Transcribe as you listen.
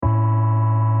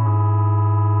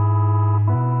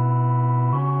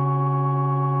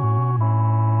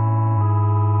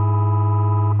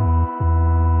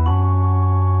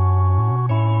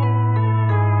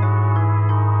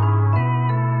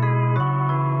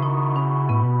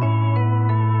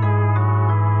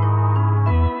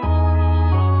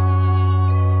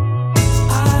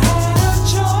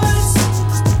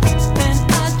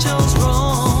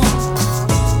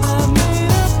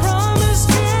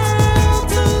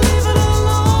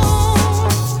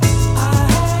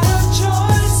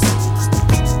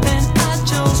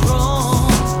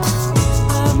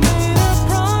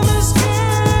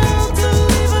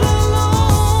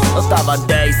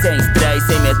sem estresse,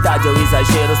 sem metade eu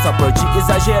exagero. Só por ti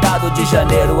exagerado de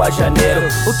janeiro a janeiro.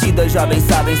 O que dois jovens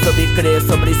sabem sobre crer,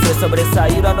 sobre ser,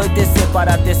 sobressair, anoitecer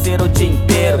para tecer o dia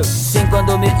inteiro. Sim,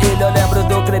 quando me ilho eu lembro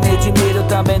do creme de milho,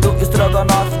 também do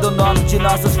estrogonofe, do nome de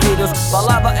nossos filhos.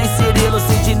 Falava em Cirilo,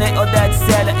 Sidney, Odete,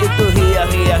 Célia, e tu ria,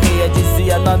 ria, ria,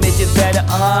 dizia nome de velha.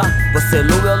 Você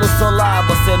lua, eu luz solar,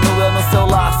 você nu, eu no seu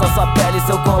lar. Só sua pele,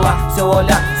 seu colar, seu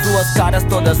olhar, suas caras,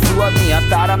 toda sua, minha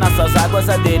tara. Nas suas águas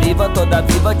a deriva, toda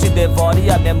viva te devora e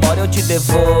a memória eu te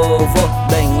devolvo.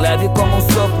 Bem leve como um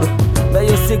sopro,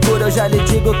 meio seguro, eu já lhe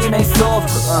digo que nem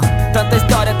sofro. Tanta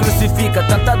história crucifica,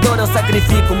 tanta dor eu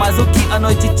sacrifico, mas o que a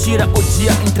noite tira, o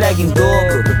dia entrega em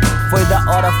dobro. Foi da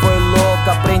hora, foi louco,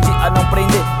 aprendi a não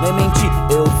prender, nem mentir.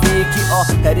 Eu vi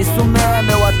que, era isso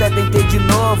mesmo, eu até tentei de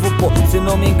novo, pô. Se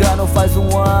não me engano faz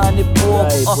um ano e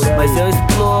pouco, mas eu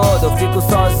explodo, eu fico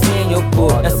sozinho, pô.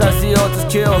 Essas e outras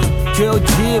que eu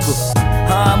digo.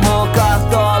 Amor,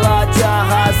 Cartola, de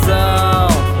Razão.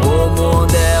 O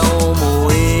mundo é um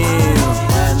moinho,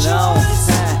 não.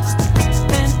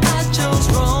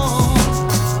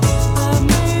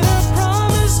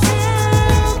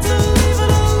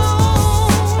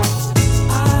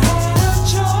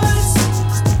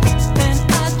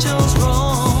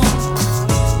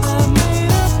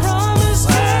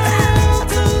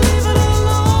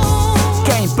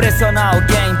 Impressionar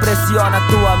alguém, impressiona a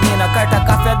tua mina. Carta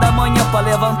café da manhã pra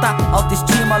levantar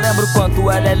autoestima. Lembra o quanto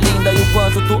ela é linda e o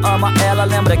quanto tu ama ela.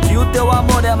 Lembra que o teu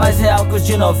amor é mais real que os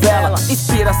de novela.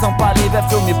 Inspiração pra livre, é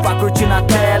filme pra curtir na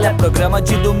tela. É programa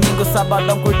de domingo,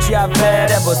 sabadão, curtir a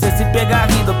velha. É você se pegar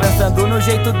rindo, pensando no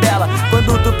jeito dela.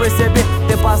 Quando tu perceber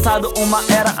ter passado uma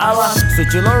era a lá.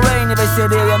 Sweet Lorraine vai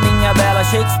ser eu e a minha bela.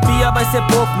 Shakespeare vai ser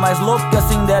pouco mais louco que a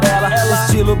Cinderela.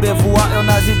 Estilo bevoar, eu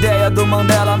nas ideias do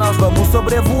Mandela. Nós vamos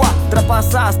sobrevoar,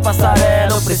 ultrapassar as passarelas.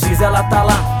 Não precisa, ela tá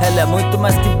lá, ela é muito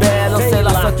mais que bela. Eu sei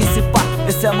lá, só que se pá,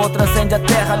 esse amor transcende a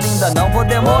terra. Linda, não vou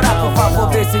demorar, por favor,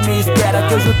 vê se me espera.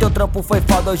 Que hoje o teu trampo foi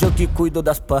foda, hoje eu que cuido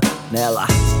das panelas.